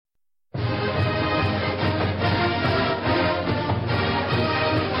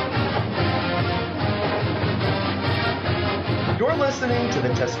listening to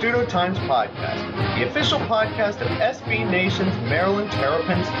the Testudo Times Podcast, the official podcast of SB Nation's Maryland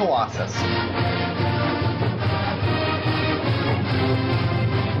Terrapins Colossus.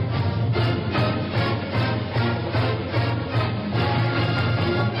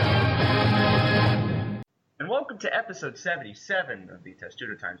 And welcome to episode 77 of the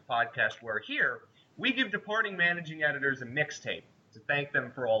Testudo Times Podcast, where here we give departing managing editors a mixtape to thank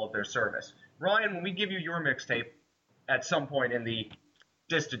them for all of their service. Ryan, when we give you your mixtape at some point in the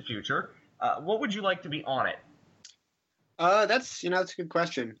distant future, what would you like to be on it? That's a good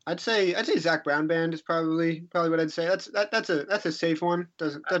question. I'd say Zac Brown Band is probably what I'd say. That's a safe one.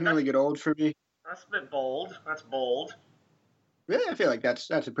 Doesn't really get old for me. That's a bit bold. That's bold. Really, I feel like that's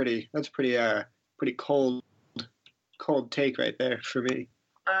a pretty cold take right there for me.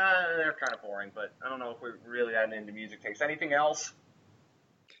 They're kind of boring, but I don't know if we're really that into music takes. Anything else?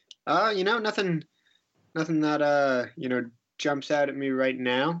 Nothing that jumps out at me right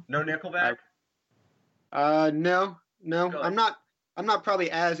now. No Nickelback? No. Good. I'm not probably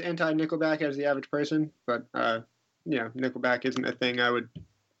as anti-Nickelback as the average person, but Nickelback isn't a thing I would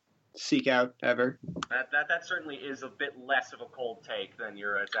seek out ever. That certainly is a bit less of a cold take than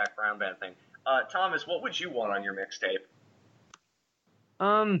your Zac Brown Band thing. Thomas, what would you want on your mixtape?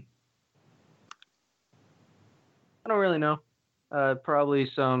 I don't really know. Probably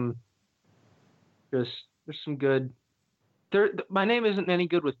some there's some good. My name isn't any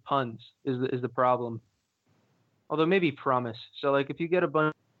good with puns. Is the problem? Although maybe Promise. So like if you get a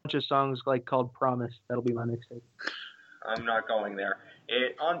bunch of songs like called Promise, that'll be my mixtape. I'm not going there.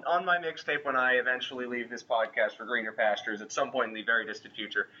 On my mixtape, when I eventually leave this podcast for greener pastures at some point in the very distant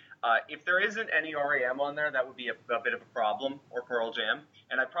future, if there isn't any REM on there, that would be a bit of a problem, or Pearl Jam,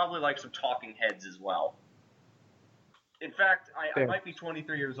 and I'd probably like some Talking Heads as well. In fact, I might be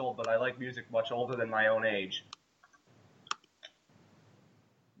 23 years old, but I like music much older than my own age.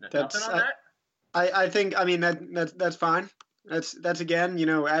 Nothing on that? I think that's fine. That's again,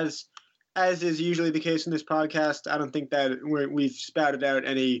 as is usually the case in this podcast. I don't think that we've spouted out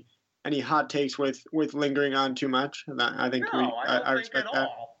any hot takes worth lingering on too much. I think I respect that.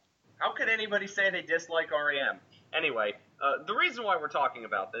 How could anybody say they dislike REM? Anyway, the reason why we're talking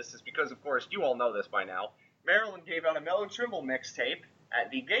about this is because, of course, you all know this by now. Maryland gave out a Mellow Trimble mixtape at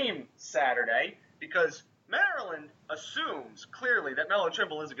the game Saturday because Maryland assumes clearly that Mellow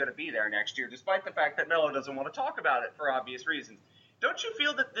Trimble isn't going to be there next year, despite the fact that Mellow doesn't want to talk about it for obvious reasons. Don't you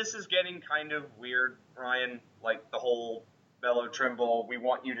feel that this is getting kind of weird, Ryan? Like the whole Mellow Trimble, we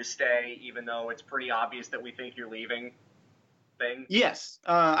want you to stay, even though it's pretty obvious that we think you're leaving thing? Yes.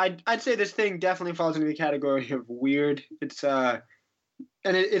 I'd say this thing definitely falls into the category of weird. It's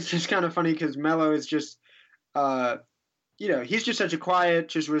it's just kind of funny because Mellow is just, he's just such a quiet,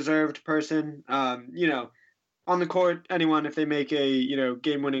 just reserved person. On the court, anyone, if they make a,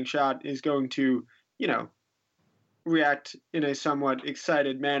 game-winning shot is going to, react in a somewhat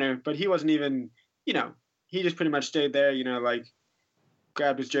excited manner, but he wasn't even, he just pretty much stayed there,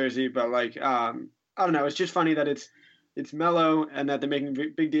 grabbed his jersey, but I don't know, it's just funny that it's Mellow and that they're making a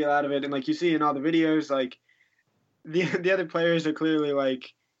big deal out of it, and like you see in all the videos, like the other players are clearly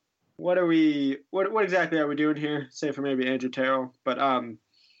like, what exactly are we doing here? Say for maybe Andrew Terrell, but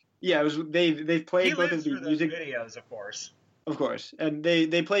they've played both of the music videos, of course, and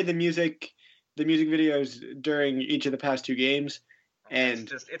they played the music videos during each of the past two games,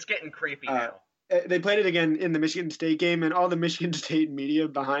 and it's getting creepy now. They played it again in the Michigan State game, and all the Michigan State media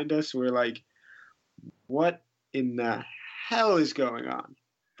behind us were like, "What in the hell is going on?"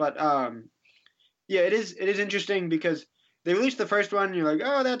 But it is interesting because they released the first one, and you're like,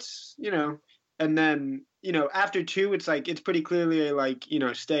 "Oh, that's and then after two, it's like it's pretty clearly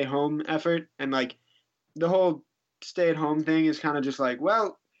a stay home effort, and like the whole stay at home thing is kind of just like,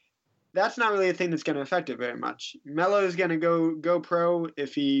 well, that's not really a thing that's going to affect it very much. Mello is going to go pro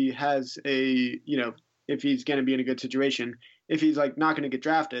if he has if he's going to be in a good situation. If he's like not going to get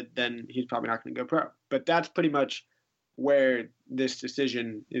drafted, then he's probably not going to go pro. But that's pretty much where this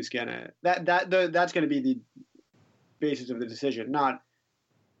decision is gonna that's going to be the basis of the decision, not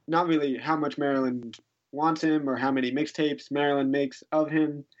really how much Maryland wants him or how many mixtapes Maryland makes of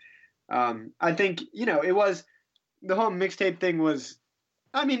him. I think it was the whole mixtape thing was.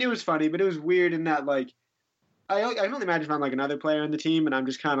 I mean, it was funny, but it was weird in that, like, I can only imagine if I'm, like, another player on the team, and I'm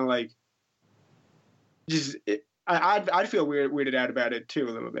just kind of, like, I'd feel weirded out about it, too,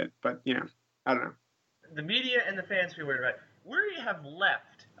 a little bit, but, I don't know. The media and the fans feel weirded about it. We have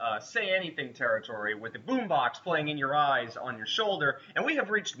left Say Anything territory with the boombox playing In Your Eyes on your shoulder, and we have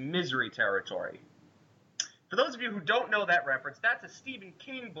reached misery territory. For those of you who don't know that reference, that's a Stephen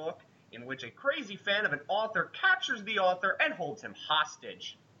King book in which a crazy fan of an author captures the author and holds him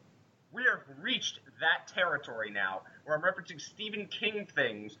hostage. We have reached that territory now, where I'm referencing Stephen King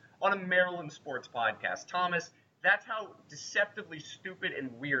things on a Maryland sports podcast. Thomas, that's how deceptively stupid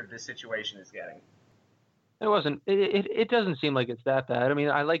and weird this situation is getting. It wasn't. It doesn't seem like it's that bad. I mean,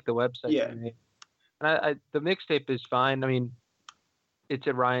 I like the website. Yeah. You made. And the mixtape is fine. I mean, it's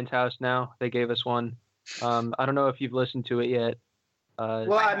at Ryan's house now. They gave us one. I don't know if you've listened to it yet.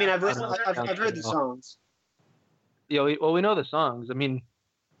 Well, I mean, I've I've heard the songs. Yeah, we know the songs. I mean,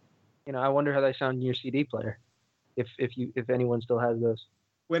 I wonder how they sound in your CD player, if anyone still has those.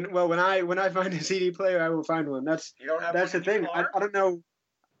 When I find a CD player, I will find one. That's the thing. I don't know.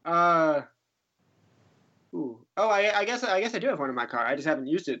 I guess I do have one in my car. I just haven't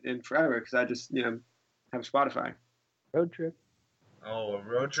used it in forever because I just have Spotify. Road trip. Oh, a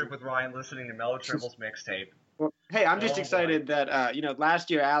road trip with Ryan listening to Mellow Trimble's mixtape. Well, hey, I'm just excited that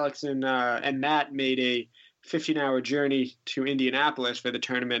last year Alex and Matt made a 15-hour journey to Indianapolis for the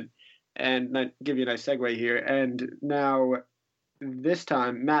tournament, and I'll give you a nice segue here. And now this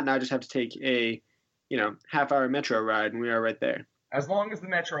time, Matt and I just have to take a half-hour metro ride, and we are right there. As long as the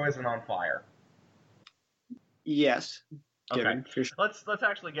metro isn't on fire. Yes. Okay. Sure. Let's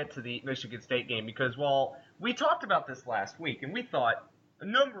actually get to the Michigan State game because, we talked about this last week, and we thought a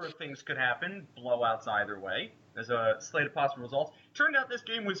number of things could happen, blowouts either way. There's a slate of possible results. Turned out this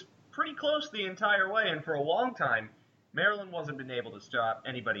game was pretty close the entire way, and for a long time, Maryland wasn't been able to stop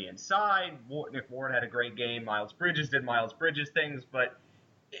anybody inside. Nick Ward had a great game. Miles Bridges did Miles Bridges things, but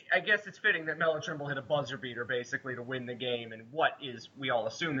I guess it's fitting that Mellow Trimble hit a buzzer beater basically to win the game, and what is, we all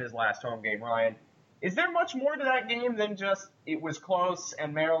assume, his last home game. Ryan, is there much more to that game than just it was close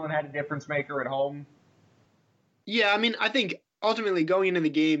and Maryland had a difference maker at home? Yeah, I mean, I think ultimately going into the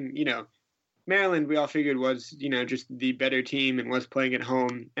game, Maryland, we all figured was, just the better team and was playing at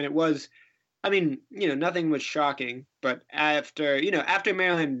home. And it was, I mean, nothing was shocking. But after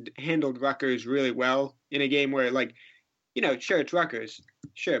Maryland handled Rutgers really well in a game where, sure, it's Rutgers.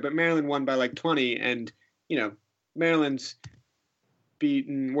 Sure, but Maryland won by 20. And, Maryland's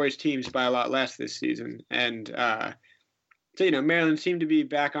beaten worse teams by a lot less this season. And, so, Maryland seemed to be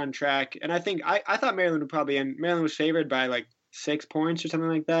back on track. And I think I thought Maryland would probably end. Maryland was favored by 6 points or something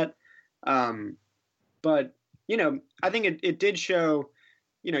like that. But, I think it did show,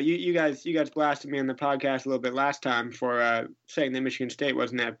 you guys blasted me on the podcast a little bit last time for saying that Michigan State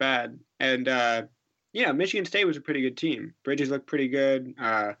wasn't that bad. And, Michigan State was a pretty good team. Bridges looked pretty good.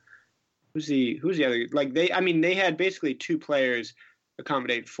 Who's the other? They had basically two players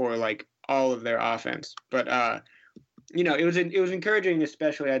accommodate for all of their offense. But, it was encouraging,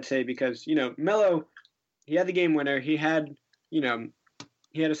 especially I'd say, because Mello, he had the game winner. He had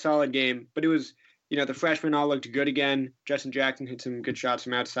a solid game, but it was the freshmen all looked good again. Justin Jackson hit some good shots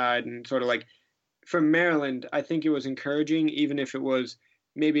from outside, and sort of for Maryland, I think it was encouraging, even if it was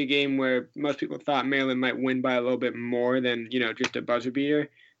maybe a game where most people thought Maryland might win by a little bit more than just a buzzer beater.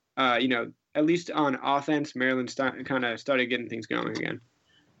 At least on offense, Maryland started getting things going again.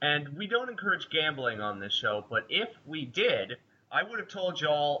 And we don't encourage gambling on this show, but if we did, I would have told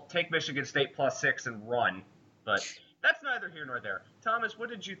y'all, take Michigan State +6 and run. But that's neither here nor there. Thomas, what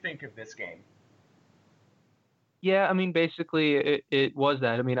did you think of this game? Yeah, I mean, basically, it was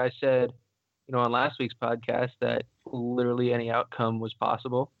that. I mean, I said, on last week's podcast that literally any outcome was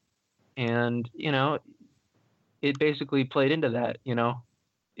possible. And, it basically played into that,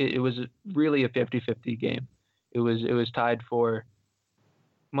 It was really a 50-50 game. It was tied for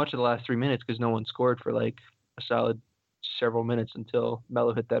much of the last 3 minutes because no one scored for a solid several minutes until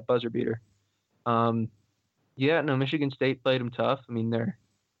Mello hit that buzzer beater. Michigan State played them tough. I mean, they're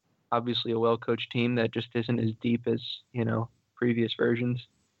obviously a well-coached team that just isn't as deep as, previous versions.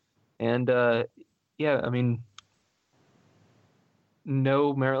 And,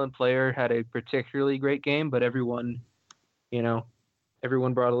 no Maryland player had a particularly great game, but everyone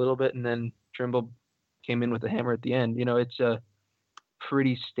brought a little bit, and then Trimble came in with a hammer at the end. It's a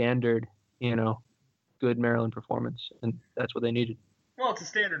pretty standard, good Maryland performance, and that's what they needed. Well, it's a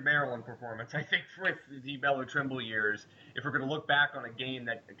standard Maryland performance. I think with the Mello Trimble years, if we're going to look back on a game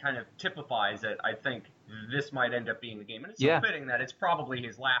that kind of typifies it, I think this might end up being the game. And it's so fitting that it's probably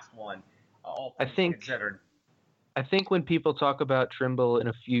his last one, all things considered. I think when people talk about Trimble in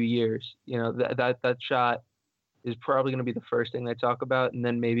a few years, that shot is probably going to be the first thing they talk about, and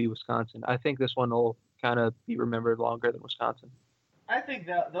then maybe Wisconsin. I think this one will kind of be remembered longer than Wisconsin. I think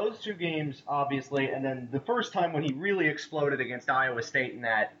that those two games, obviously, and then the first time when he really exploded against Iowa State in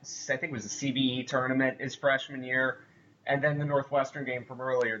that, I think it was the CBE tournament his freshman year, and then the Northwestern game from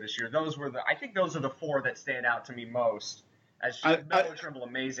earlier this year. I think those are the four that stand out to me most as Melo Trimble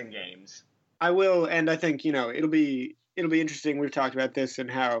amazing games. I will, and I think it'll be interesting. We've talked about this and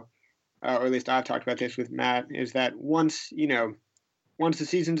how, or at least I've talked about this with Matt, is that once the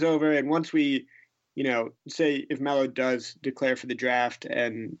season's over and once we, say if Melo does declare for the draft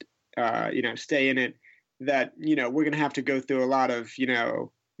and stay in it, that we're gonna have to go through a lot of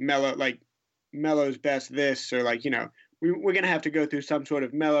Melo's best this, or we're gonna have to go through some sort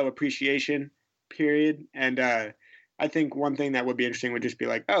of Melo appreciation period. And I think one thing that would be interesting would just be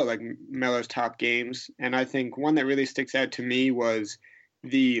Melo's top games. And I think one that really sticks out to me was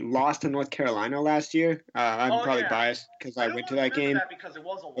the loss to North Carolina last year. I'm probably biased because I went to that game. That because it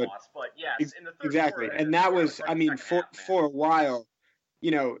was a loss, but yes, in the third exactly. quarter, and that was, for a while,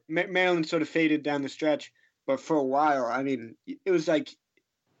 Maryland sort of faded down the stretch, but for a while, it was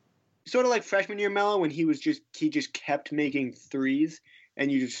sort of like freshman year Melo when he just kept making threes,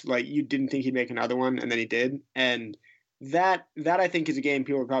 and you didn't think he'd make another one, and then he did, and that I think is a game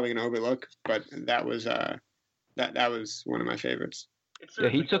people are probably going to overlook, but that was that was one of my favorites. Yeah,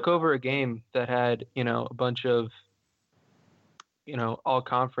 he took over a game that had a bunch of all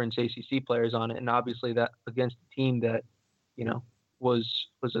conference ACC players on it, and obviously that against a team that was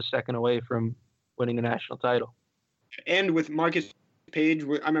a second away from winning a national title. And with Marcus Page,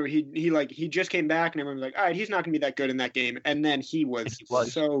 I remember he just came back, and everyone was like, all right, he's not going to be that good in that game, and then he was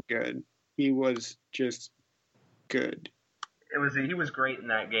so good. He was just good. He was great in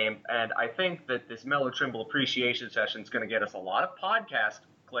that game, and I think that this Melo Trimble appreciation session is going to get us a lot of podcast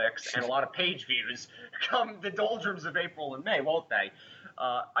clicks and a lot of page views come the doldrums of April and May, won't they?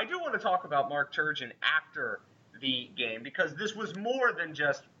 I do want to talk about Mark Turgeon after the game, because this was more than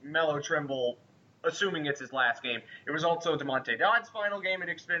just Melo Trimble assuming it's his last game. It was also DeMonte Dodd's final game at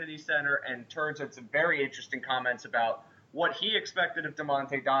Xfinity Center, and Turge had some very interesting comments about what he expected of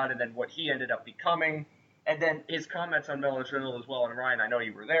DeMonte Dodd and then what he ended up becoming. And then his comments on Melo Trimble as well. And Ryan, I know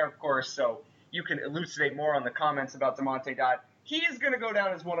you were there, of course, so you can elucidate more on the comments about DeMonte Dodd. He is going to go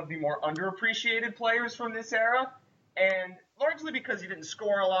down as one of the more underappreciated players from this era, and largely because he didn't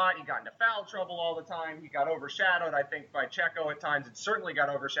score a lot. He got into foul trouble all the time. He got overshadowed, I think, by Checo at times. It certainly got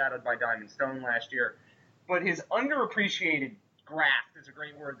overshadowed by Diamond Stone last year. But his underappreciated graft is a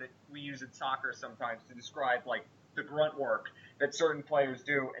great word that we use in soccer sometimes to describe, the grunt work that certain players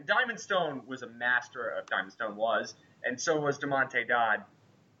do. And Diamond Stone was a master of Diamond Stone was, and so was DeMonte Dodd.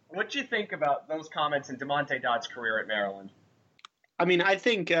 What do you think about those comments in DeMonte Dodd's career at Maryland? I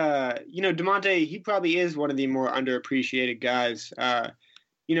think, DeMonte, he probably is one of the more underappreciated guys,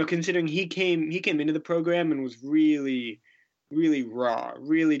 considering he came into the program and was really, really raw,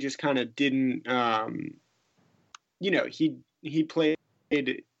 really just kind of didn't, he played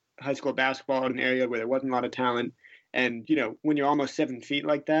high school basketball in an area where there wasn't a lot of talent. And, when you're almost 7 feet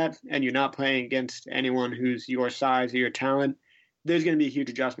like that and you're not playing against anyone who's your size or your talent, there's going to be a huge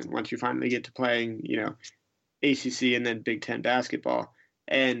adjustment once you finally get to playing, ACC and then Big Ten basketball.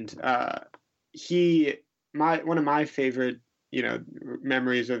 And one of my favorite,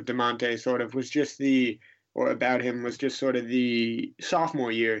 memories of DeMonte was just sort of the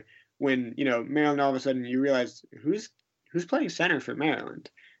sophomore year when, Maryland all of a sudden you realize who's playing center for Maryland.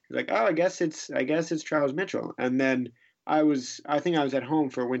 He's like, oh, I guess it's Charles Mitchell. And then I think I was at home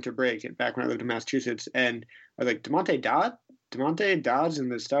for a winter break back when I lived in Massachusetts, and I was like, DeMonte Dodd's in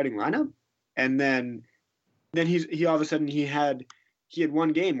the starting lineup? And then he all of a sudden he had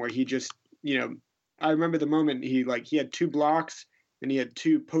one game where he just, I remember the moment he had 2 blocks and he had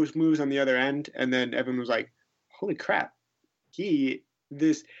 2 post moves on the other end, and then everyone was like, holy crap, the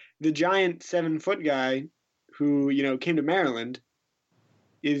giant 7-foot guy who, came to Maryland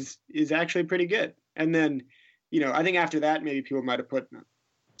is actually pretty good. And then, I think after that maybe people might have put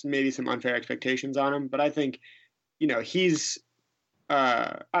maybe some unfair expectations on him, but I think, he's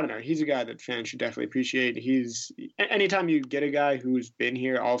I don't know. He's a guy that fans should definitely appreciate. Anytime you get a guy who's been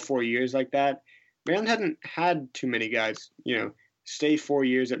here all 4 years like that, Maryland hasn't had too many guys, stay 4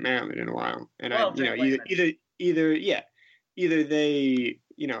 years at Maryland in a while. And either they,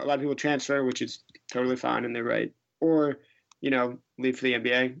 a lot of people transfer, which is totally fine and they're right, or leave for the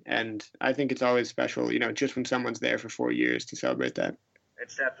NBA. And I think it's always special, just when someone's there for 4 years to celebrate that.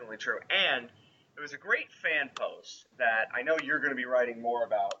 It's definitely true. And it was a great fan post that I know you're going to be writing more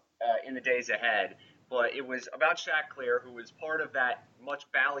about in the days ahead, but it was about Shaq Clear, who was part of that much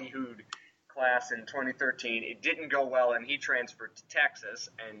ballyhooed class in 2013. It didn't go well, and he transferred to Texas,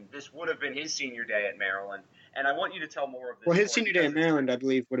 and this would have been his senior day at Maryland. And I want you to tell more of this. Well, his senior day at Maryland, I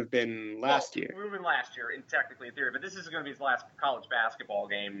believe, would have been last year. It would have been last year, technically in theory, but this is going to be his last college basketball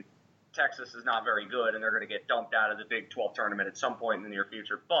game. Texas is not very good, and they're going to get dumped out of the Big 12 tournament at some point in the near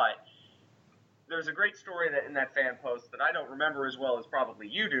future, but there's a great story that in that fan post that I don't remember as well as probably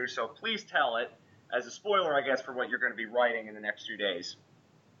you do, so please tell it as a spoiler, I guess, for what you're going to be writing in the next few days.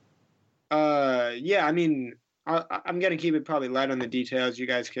 Yeah, I mean, I'm gonna keep it probably light on the details. You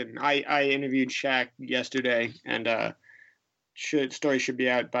guys can. I interviewed Shaq yesterday, and story should be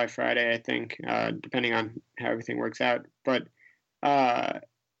out by Friday, I think, depending on how everything works out. But a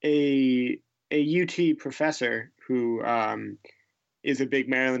UT professor who is a big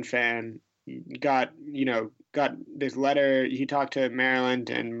Maryland fan got this letter. He talked to Maryland,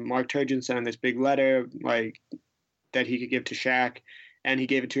 and Mark Turgeon sent him this big letter like that he could give to Shaq, and he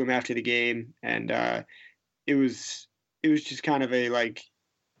gave it to him after the game, and it was just kind of a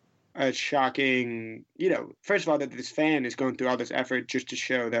shocking, first of all, that this fan is going through all this effort just to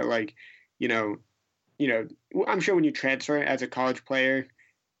show that, like, I'm sure when you transfer as a college player,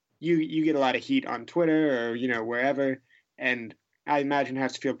 you get a lot of heat on Twitter or wherever, and I imagine it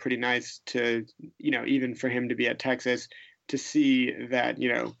has to feel pretty nice to even for him to be at Texas, to see that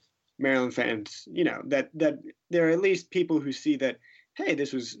Maryland fans, that there are at least people who see that, hey,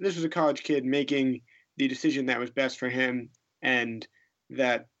 this was a college kid making the decision that was best for him, and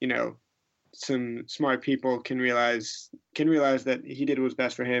that some smart people can realize that he did what was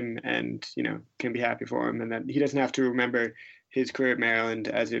best for him, and can be happy for him, and that he doesn't have to remember his career at Maryland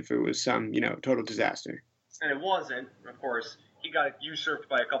as if it was some total disaster. And it wasn't, of course. He got usurped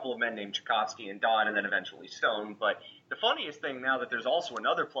by a couple of men named Tchaikovsky and Dodd, and then eventually Stone. But the funniest thing now that there's also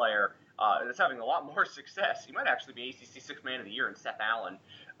another player that's having a lot more success. He might actually be ACC Sixth Man of the Year in Seth Allen.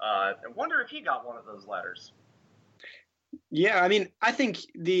 I wonder if he got one of those letters. Yeah, I mean, I think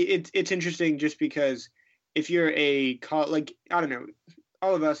it's interesting just because if you're I don't know,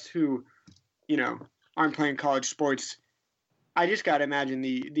 all of us who aren't playing college sports, I just gotta imagine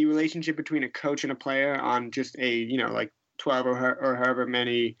the relationship between a coach and a player on just a 12 or however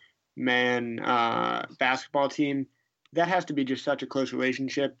many man basketball team. That has to be just such a close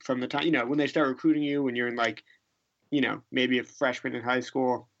relationship from the time when they start recruiting you when you're in maybe a freshman in high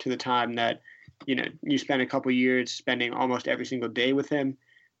school to the time that you spend a couple years spending almost every single day with him.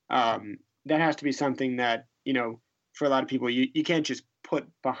 That has to be something that for a lot of people you can't just put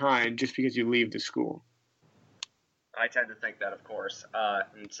behind just because you leave the school. I tend to think that, of course.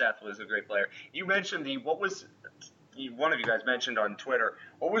 And Seth was a great player. You mentioned one of you guys mentioned on Twitter,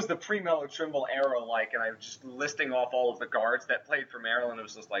 what was the pre-Melo Trimble era like? And I was just listing off all of the guards that played for Maryland. It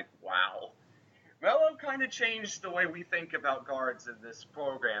was just like, wow. Melo kind of changed the way we think about guards in this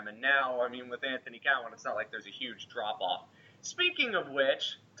program. And now, I mean, with Anthony Cowan, it's not like there's a huge drop-off. Speaking of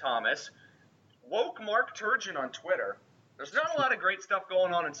which, Thomas, woke Mark Turgeon on Twitter. There's not a lot of great stuff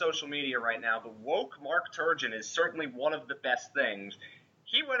going on in social media right now, but woke Mark Turgeon is certainly one of the best things.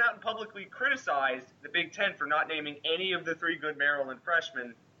 He went out and publicly criticized the Big Ten for not naming any of the 3 good Maryland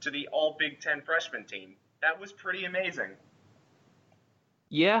freshmen to the all Big Ten freshman team. That was pretty amazing.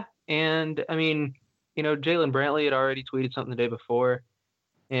 Yeah, and I mean, Jalen Brantley had already tweeted something the day before,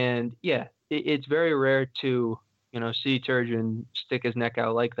 and yeah, it's very rare to see Turgeon stick his neck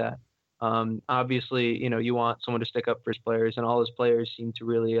out like that. Obviously, you want someone to stick up for his players, and all his players seem to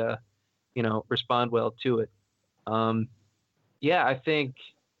really, respond well to it. Yeah, I think,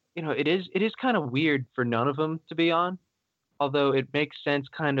 it is kind of weird for none of them to be on, although it makes sense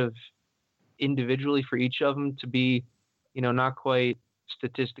kind of individually for each of them to be, not quite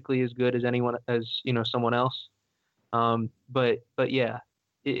statistically as good as someone else. But yeah,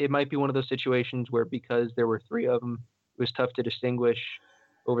 it might be one of those situations where because there were 3 of them, it was tough to distinguish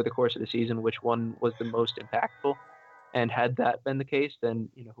over the course of the season which one was the most impactful. And had that been the case, then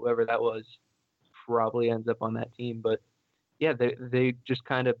whoever that was probably ends up on that team. But yeah, they just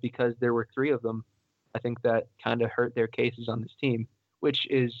kind of, because there were 3 of them, I think that kind of hurt their cases on this team, which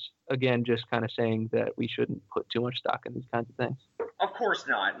is, again, just kind of saying that we shouldn't put too much stock in these kinds of things. Of course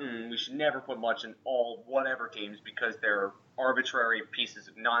not. We should never put much in all whatever teams because they're arbitrary pieces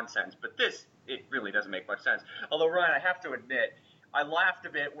of nonsense. But it really doesn't make much sense. Although, Ryan, I have to admit, I laughed a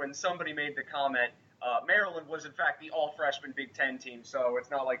bit when somebody made the comment, Maryland was, in fact, the all-freshman Big Ten team, so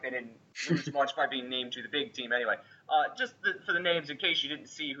it's not like they didn't lose much by being named to the big team anyway. Just for the names, in case you didn't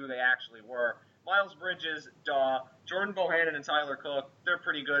see who they actually were. Miles Bridges, Jordan Bohannon and Tyler Cook, they're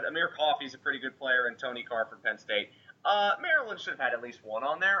pretty good. Amir Coffey's a pretty good player, and Tony Carr from Penn State. Maryland should have had at least one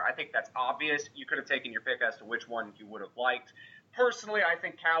on there. I think that's obvious. You could have taken your pick as to which one you would have liked. Personally, I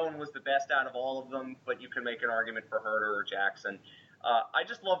think Cowan was the best out of all of them, but you can make an argument for Herter or Jackson. I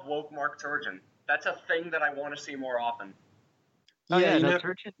just love woke Mark Turgeon. That's a thing that I want to see more often.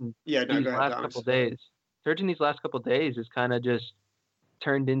 Turgeon. Yeah, no, these last couple days. Turgeon these last couple days is kind of just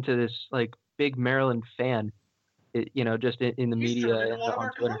turned into this like big Maryland fan. Just in the media and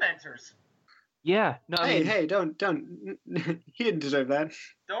on Twitter. Commenters. Yeah, no, I mean, Hey, don't. He didn't deserve that.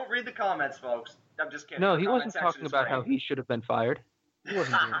 Don't read the comments, folks. I'm just kidding. no, The he comment wasn't section talking is about great. how he should have been fired. He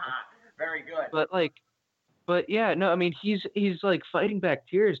wasn't doing that. Very good. But yeah, no, I mean, he's like fighting back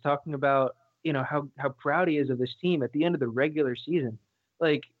tears, talking about how proud he is of this team at the end of the regular season.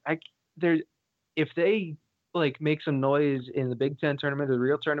 Like, there's if they like make some noise in the Big Ten tournament, the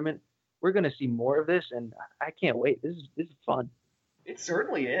real tournament, we're gonna see more of this, and I can't wait. This is fun. It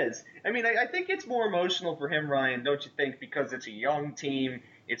certainly is. I mean, I think it's more emotional for him, Ryan, don't you think? Because it's a young team.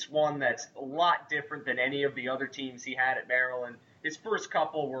 It's one that's a lot different than any of the other teams he had at Maryland. His first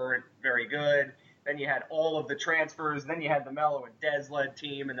couple weren't very good. Then you had all of the transfers. Then you had the Mello and Des-led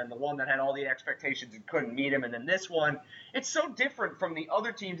team, and then the one that had all the expectations and couldn't meet him. And then this one. It's so different from the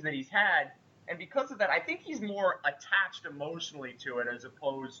other teams that he's had. And because of that, I think he's more attached emotionally to it as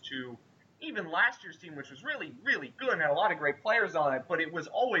opposed to even last year's team, which was really, really good and had a lot of great players on it, but it was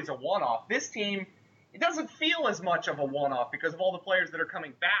always a one-off. This team, it doesn't feel as much of a one-off because of all the players that are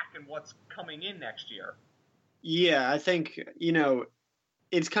coming back and what's coming in next year. Yeah, I think,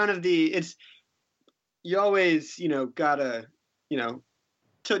 it's kind of you always, gotta,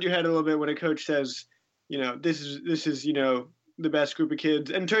 tilt your head a little bit when a coach says, this is, the best group of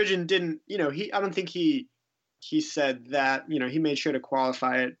kids. And Turgeon didn't, I don't think he said that, he made sure to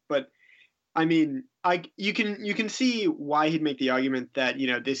qualify it, but I mean, you can see why he'd make the argument that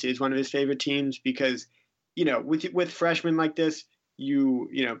this is one of his favorite teams because with freshmen like this, you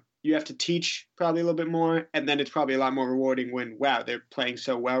have to teach probably a little bit more, and then it's probably a lot more rewarding when they're playing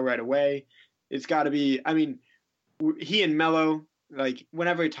so well right away. It's got to be. I mean, he and Mello, like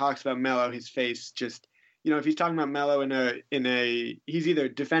whenever he talks about Mello, his face just if he's talking about Mello in a he's either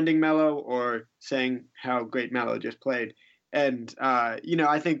defending Mello or saying how great Mello just played, and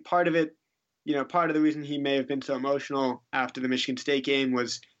I think part of it. Part of the reason he may have been so emotional after the Michigan State game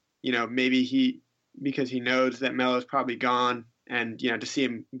was, maybe because he knows that Melo's probably gone, and to see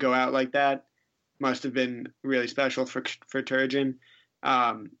him go out like that must have been really special for Turgeon.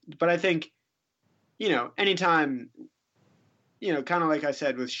 But I think, anytime, kind of like I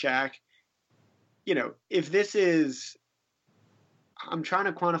said with Shaq, if this is, I'm trying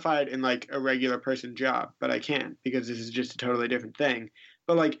to quantify it in like a regular person job, but I can't because this is just a totally different thing.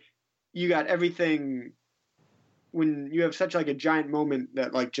 But like, you got everything when you have such like a giant moment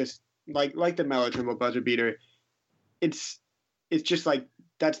that like just like the Mello Trimble buzzer beater, it's just like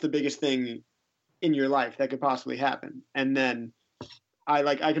that's the biggest thing in your life that could possibly happen. And then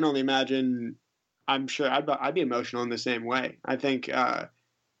I can only imagine. I'm sure I'd be emotional in the same way. I think,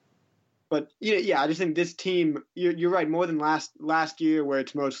 but yeah, I just think this team. You're right. More than last year, where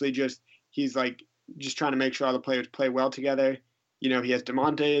it's mostly just he's like just trying to make sure all the players play well together. He has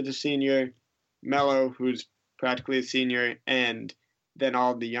DeMonte as a senior, Mello, who's practically a senior, and then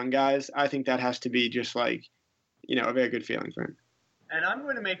all the young guys. I think that has to be just like, a very good feeling for him. And I'm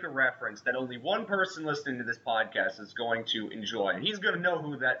going to make a reference that only one person listening to this podcast is going to enjoy. And he's going to know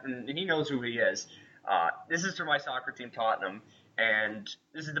who that, and he knows who he is. This is for my soccer team, Tottenham. And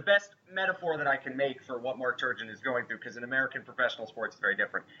this is the best metaphor that I can make for what Mark Turgeon is going through, because in American professional sports, it's very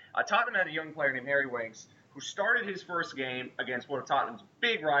different. Tottenham had a young player named Harry Winks, who started his first game against one of Tottenham's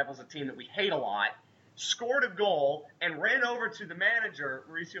big rivals, a team that we hate a lot, scored a goal, and ran over to the manager,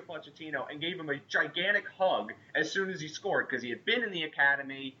 Mauricio Pochettino, and gave him a gigantic hug as soon as he scored, because he had been in the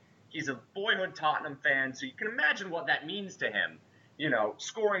academy. He's a boyhood Tottenham fan, so you can imagine what that means to him.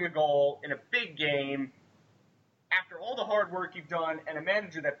 Scoring a goal in a big game, after all the hard work you've done, and a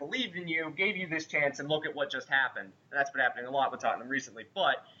manager that believed in you, gave you this chance, and look at what just happened. And that's been happening a lot with Tottenham recently.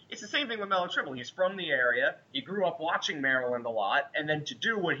 But it's the same thing with Mello Trimble. He's from the area. He grew up watching Maryland a lot. And then to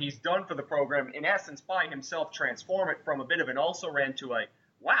do what he's done for the program, in essence, by himself, transform it from a bit of an also-ran to a,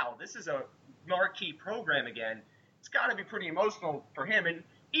 wow, this is a marquee program again, it's got to be pretty emotional for him. And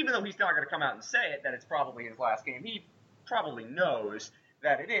even though he's not going to come out and say it, that it's probably his last game, he probably knows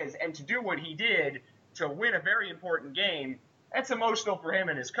that it is. And to do what he did to win a very important game, that's emotional for him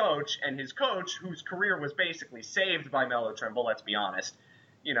and his coach, whose career was basically saved by Mello Trimble, let's be honest.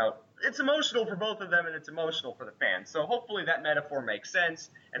 It's emotional for both of them, and it's emotional for the fans. So hopefully that metaphor makes sense,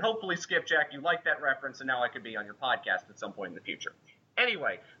 and hopefully, Skipjack, you like that reference, and now I could be on your podcast at some point in the future.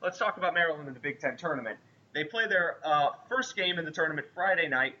 Anyway, let's talk about Maryland in the Big Ten tournament. They play their first game in the tournament Friday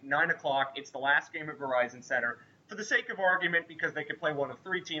night, 9 o'clock. It's the last game at Verizon Center. For the sake of argument, because they could play one of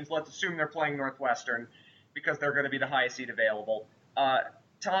three teams, let's assume they're playing Northwestern because they're going to be the highest seed available.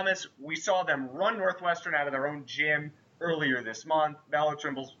 Thomas, we saw them run Northwestern out of their own gym earlier this month. Mello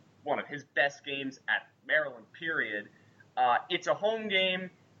Trimble's one of his best games at Maryland, period. It's a home game.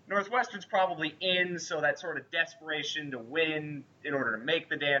 Northwestern's probably in, so that sort of desperation to win in order to make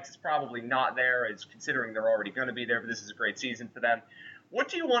the dance is probably not there, as considering they're already going to be there, but this is a great season for them. What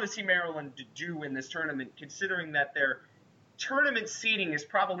do you want to see Maryland do in this tournament, considering that their tournament seeding is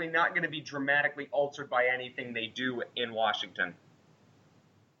probably not going to be dramatically altered by anything they do in Washington?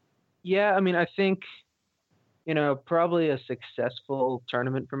 Yeah, I mean, I think, probably a successful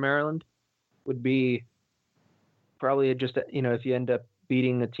tournament for Maryland would be probably just, if you end up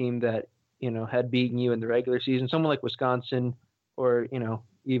beating the team that, had beaten you in the regular season, someone like Wisconsin, or,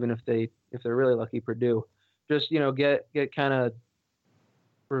 even if they're really lucky, Purdue, just, get kind of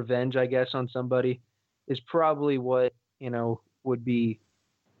revenge, I guess, on somebody is probably what, would be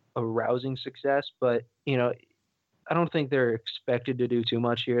a rousing success. But, I don't think they're expected to do too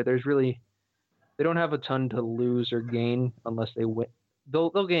much here. They don't have a ton to lose or gain unless they win.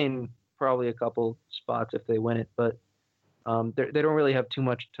 They'll gain probably a couple spots if they win it, but they don't really have too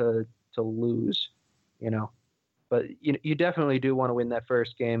much to lose, But you definitely do want to win that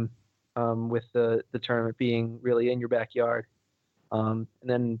first game, with the tournament being really in your backyard, and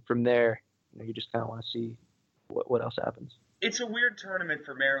then from there, you just kind of want to see what else happens. It's a weird tournament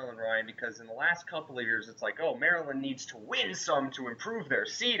for Maryland, Ryan, because in the last couple of years, it's like, oh, Maryland needs to win some to improve their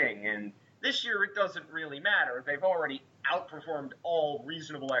seeding, and this year it doesn't really matter. They've already outperformed all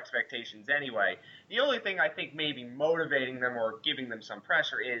reasonable expectations anyway. The only thing I think maybe motivating them or giving them some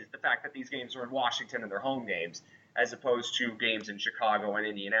pressure is the fact that these games are in Washington and they're home games, as opposed to games in Chicago and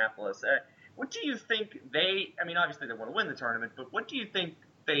Indianapolis. What do you think obviously they want to win the tournament, but what do you think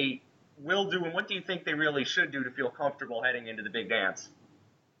they will do, and what do you think they really should do to feel comfortable heading into the big dance?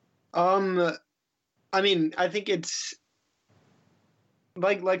 I think it's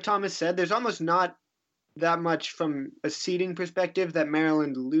like Thomas said, there's almost not that much from a seeding perspective that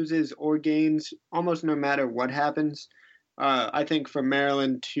Maryland loses or gains almost no matter what happens. I think for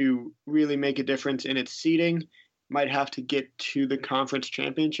Maryland to really make a difference in its seeding, might have to get to the conference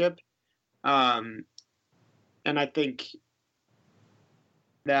championship. And I think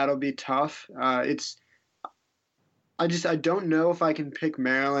that'll be tough. I don't know if I can pick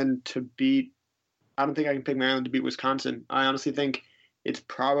Maryland to beat. I don't think I can pick Maryland to beat Wisconsin. I honestly think it's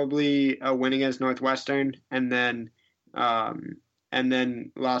probably a win against Northwestern and then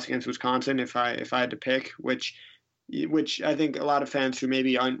loss against Wisconsin if I had to pick, which I think a lot of fans who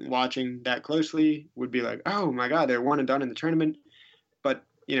maybe aren't watching that closely would be like, oh my God, they're one and done in the tournament. But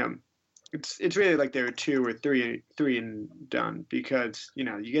it's really like they were 2 or 3 and done, because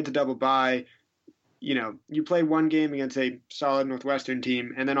you get the double bye. You play one game against a solid Northwestern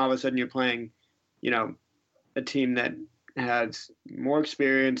team, and then all of a sudden you're playing a team that has more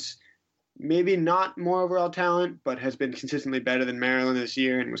experience, maybe not more overall talent, but has been consistently better than Maryland this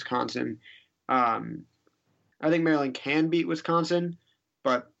year and Wisconsin. I think Maryland can beat Wisconsin,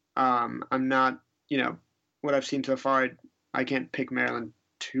 but I'm not, what I've seen so far, I can't pick Maryland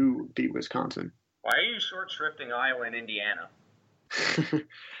to beat Wisconsin. Why are you short shrifting Iowa and Indiana?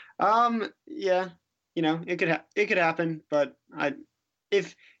 Yeah, it could happen, but I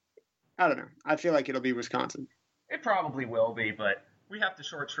don't know. I feel like it'll be Wisconsin. It probably will be, but we have to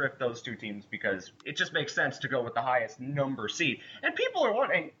short shrift those two teams because it just makes sense to go with the highest number seed. And people are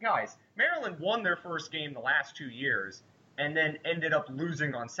wondering, guys, Maryland won their first game the last 2 years and then ended up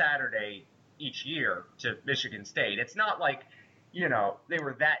losing on Saturday each year to Michigan State. It's not like, they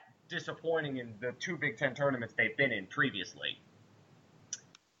were that disappointing in the 2 Big Ten tournaments they've been in previously.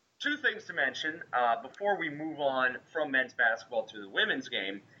 2 things to mention before we move on from men's basketball to the women's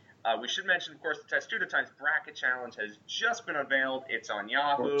game. We should mention, of course, the Testudo Times Bracket Challenge has just been unveiled. It's on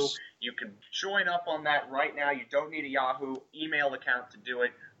Yahoo. You can join up on that right now. You don't need a Yahoo email account to do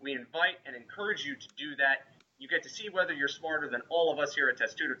it. We invite and encourage you to do that. You get to see whether you're smarter than all of us here at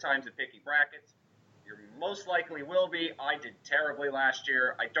Testudo Times at picking brackets. You most likely will be. I did terribly last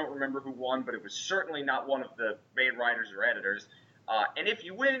year. I don't remember who won, but it was certainly not one of the main writers or editors. And if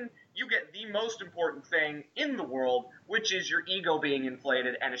you win, you get the most important thing in the world, which is your ego being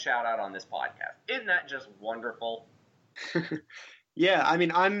inflated and a shout out on this podcast. Isn't that just wonderful? Yeah, I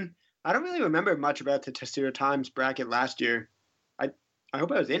don't really remember much about the Testudo Times bracket last year. I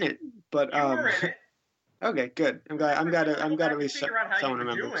hope I was in it, but you were in it. Okay, good. I'm glad at least figure out how someone you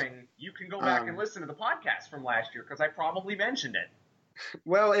were remembers. doing. You can go back and listen to the podcast from last year because I probably mentioned it.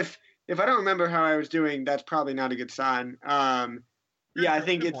 Well, if I don't remember how I was doing, that's probably not a good sign. Yeah, I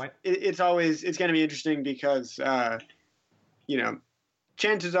think it's going to be interesting because,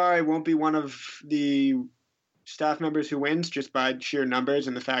 chances are I won't be one of the staff members who wins just by sheer numbers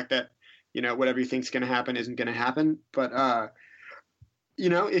and the fact that, whatever you think is going to happen isn't going to happen. But,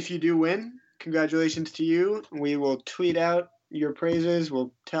 if you do win, congratulations to you. We will tweet out your praises.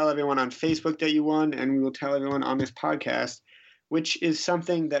 We'll tell everyone on Facebook that you won, and we will tell everyone on this podcast, which is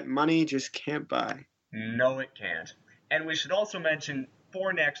something that money just can't buy. No, it can't. And we should also mention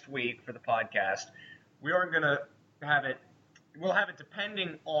for next week for the podcast, we aren't going to have it. We'll have it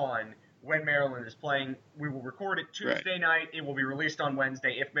depending on when Maryland is playing. We will record it Tuesday night. It will be released on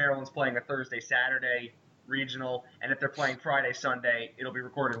Wednesday. If Maryland's playing a Thursday, Saturday regional, and if they're playing Friday, Sunday, it'll be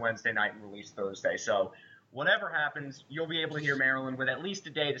recorded Wednesday night and released Thursday. So whatever happens, you'll be able to hear Maryland with at least a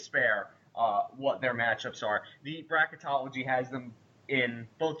day to spare what their matchups are. The bracketology has them in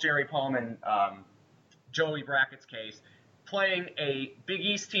both Jerry Palm and Joey Brackett's case, playing a Big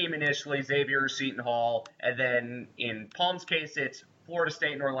East team initially, Xavier, Seton Hall, and then in Palm's case, it's Florida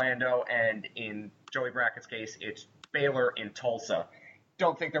State and Orlando, and in Joey Brackett's case, it's Baylor in Tulsa.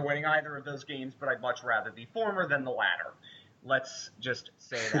 Don't think they're winning either of those games, but I'd much rather the former than the latter. Let's just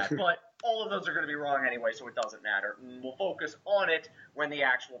say that. But all of those are going to be wrong anyway, so it doesn't matter. And we'll focus on it when the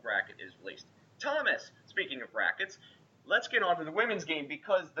actual bracket is released. Thomas, speaking of brackets, let's get on to the women's game,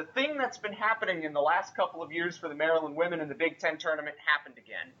 because the thing that's been happening in the last couple of years for the Maryland women in the Big Ten tournament happened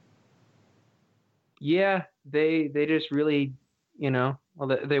again. Yeah, they just really,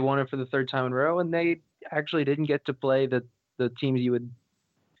 well, they won it for the third time in a row, and they actually didn't get to play the teams you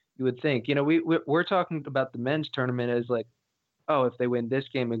would think. We're talking about the men's tournament as like, oh, if they win this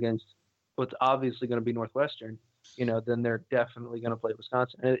game against what's obviously going to be Northwestern, then they're definitely going to play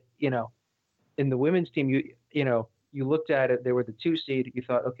Wisconsin. And, in the women's team, you looked at it, they were the 2 seed. You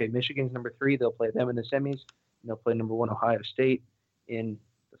thought, okay, Michigan's number 3. They'll play them in the semis. And they'll play number 1 Ohio State in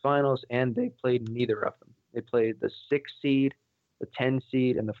the finals, and they played neither of them. They played the 6 seed, the 10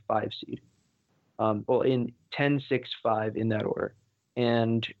 seed, and the 5 seed. In 10, 6, 5 in that order.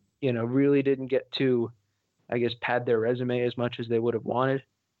 And, really didn't get to, I guess, pad their resume as much as they would have wanted.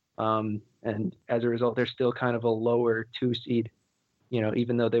 And as a result, they're still kind of a lower 2 seed,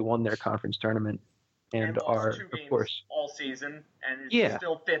 even though they won their conference tournament. And are, of course, all season, and is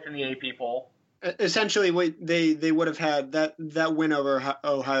still 5th in the AP poll. Essentially, they would have had that win over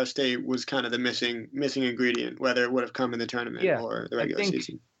Ohio State was kind of the missing ingredient, whether it would have come in the tournament or the regular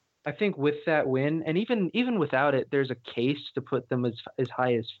season. I think with that win, and even without it, there's a case to put them as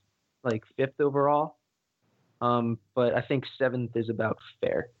high as like 5th overall. But I think 7th is about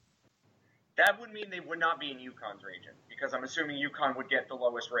fair. That would mean they would not be in UConn's region, because I'm assuming UConn would get the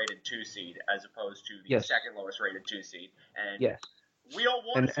lowest rated 2 seed as opposed to the second lowest rated 2 seed. And we all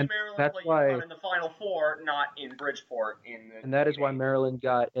want to see Maryland play UConn in the Final Four, not in Bridgeport. And that is why Maryland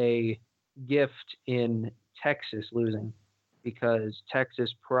got a gift in Texas losing, because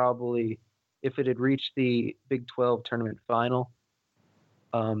Texas probably, if it had reached the Big 12 tournament final,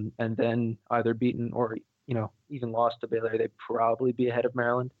 and then either beaten or even lost to Baylor, they'd probably be ahead of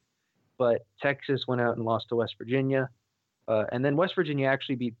Maryland. But Texas went out and lost to West Virginia. And then West Virginia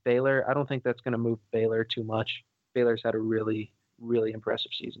actually beat Baylor. I don't think that's going to move Baylor too much. Baylor's had a really, really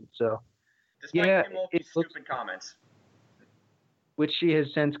impressive season. So, despite Mulkey's stupid comments. Which she has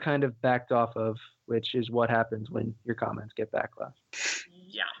since kind of backed off of, which is what happens when your comments get backlash.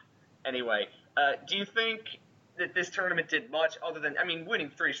 Yeah. Anyway, do you think that this tournament did much other than, winning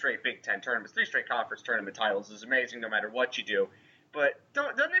 3 straight Big Ten tournaments, 3 straight conference tournament titles is amazing no matter what you do. But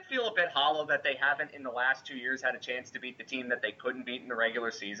doesn't it feel a bit hollow that they haven't, in the last 2 years, had a chance to beat the team that they couldn't beat in the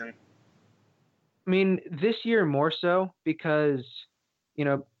regular season? This year more so because,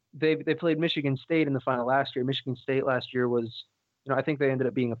 they played Michigan State in the final last year. Michigan State last year was, I think they ended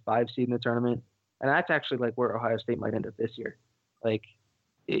up being a 5 seed in the tournament. And that's actually like where Ohio State might end up this year. Like,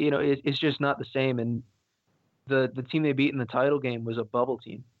 it's just not the same. And the team they beat in the title game was a bubble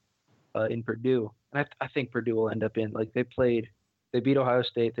team in Purdue. And I think Purdue will end up in, like, they beat Ohio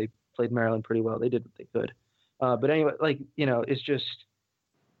State. They played Maryland pretty well. They did what they could. But anyway, it's just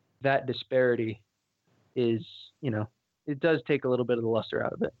that disparity is, it does take a little bit of the luster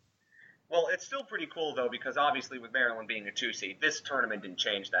out of it. Well, it's still pretty cool, though, because obviously with Maryland being a 2 seed, this tournament didn't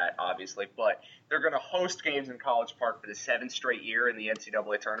change that, obviously. But they're going to host games in College Park for the 7th straight year in the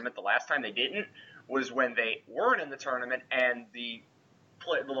NCAA tournament. The last time they didn't was when they weren't in the tournament and the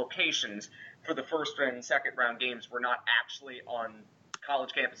locations for the first and second round games were not actually on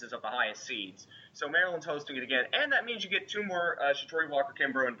college campuses of the highest seeds. So Maryland's hosting it again, and that means you get 2 more Shatori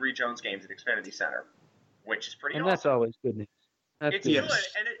Walker-Kimbrough and Bree Jones games at Xfinity Center, which is pretty awesome. And that's always good news. It's good,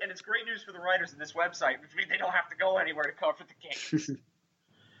 and it's great news for the writers of this website, which means they don't have to go anywhere to cover the games.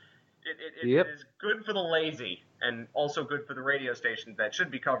 It is good for the lazy, and also good for the radio stations that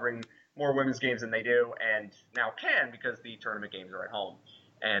should be covering more women's games than they do, and now can because the tournament games are at home.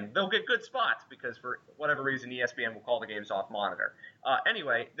 And they'll get good spots because for whatever reason ESPN will call the games off monitor.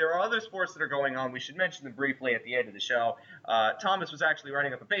 Anyway, there are other sports that are going on. We should mention them briefly at the end of the show. Thomas was actually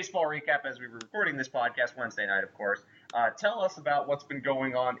writing up a baseball recap as we were recording this podcast Wednesday night, of course. Tell us about what's been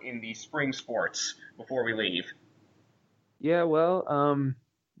going on in the spring sports before we leave. Yeah, well,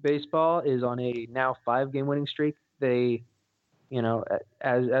 baseball is on a now 5-game winning streak. They,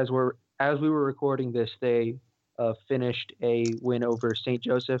 as we were recording this, they finished a win over St.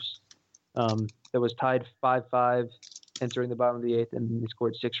 Joseph's that was tied 5-5 entering the bottom of the 8th, and they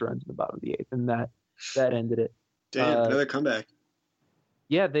scored 6 runs in the bottom of the 8th, and that ended it. Damn, another comeback.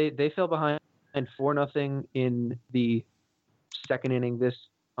 Yeah, they fell behind 4-0 in the second inning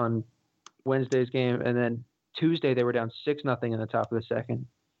on Wednesday's game, and then Tuesday they were down 6-0 in the top of the second.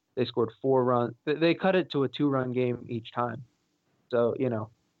 They scored 4 runs. They cut it to a 2-run game each time. So,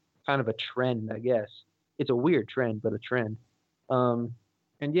 kind of a trend, I guess. It's a weird trend, but a trend. And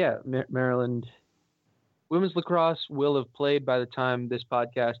yeah, Maryland women's lacrosse will have played by the time this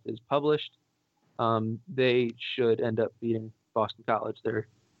podcast is published. They should end up beating Boston College there.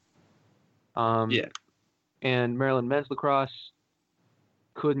 Yeah. And Maryland men's lacrosse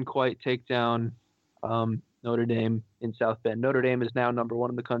couldn't quite take down Notre Dame in South Bend. Notre Dame is now number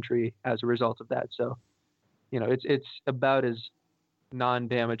 1 in the country as a result of that. So, it's about as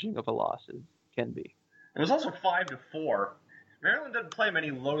non-damaging of a loss as can be. It was also 5-4. Maryland doesn't play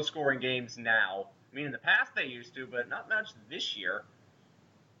many low-scoring games now. I mean, in the past they used to, but not much this year.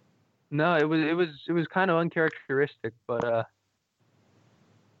 No, it was kind of uncharacteristic, but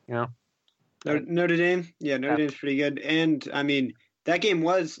Notre Dame, Notre Dame's pretty good, and I mean that game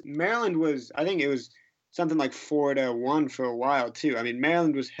Maryland was, I think it was something like 4-1 for a while too. I mean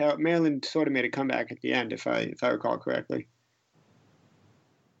Maryland sort of made a comeback at the end, if I recall correctly.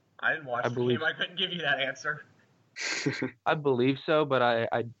 I didn't watch the game. I couldn't give you that answer. I believe so, but I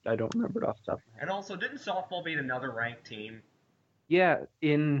don't remember it off the top of my head. And also, didn't softball beat another ranked team? Yeah,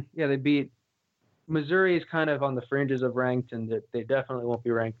 they beat Missouri is kind of on the fringes of ranked, and they definitely won't be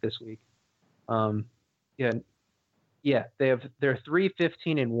ranked this week. They're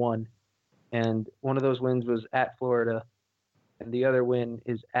 3-15-1, and one of those wins was at Florida, and the other win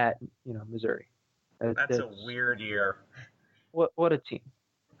is at Missouri. That's a weird year. What a team!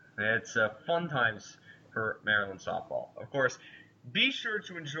 It's fun times for Maryland softball. Of course, be sure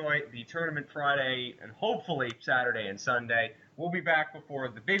to enjoy the tournament Friday and hopefully Saturday and Sunday. We'll be back before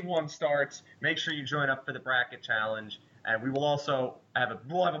the big one starts. Make sure you join up for the bracket challenge. And we will also have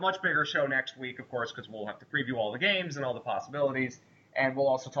a much bigger show next week, of course, because we'll have to preview all the games and all the possibilities. And we'll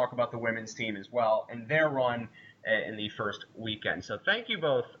also talk about the women's team as well and their run in the first weekend. So thank you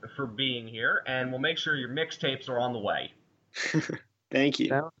both for being here, and we'll make sure your mixtapes are on the way. Thank you.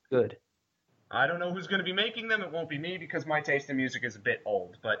 Sounds good. I don't know who's going to be making them. It won't be me because my taste in music is a bit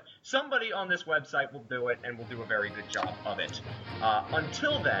old. But somebody on this website will do it, and will do a very good job of it.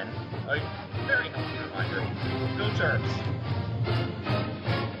 Until then, a very healthy reminder, go Terps.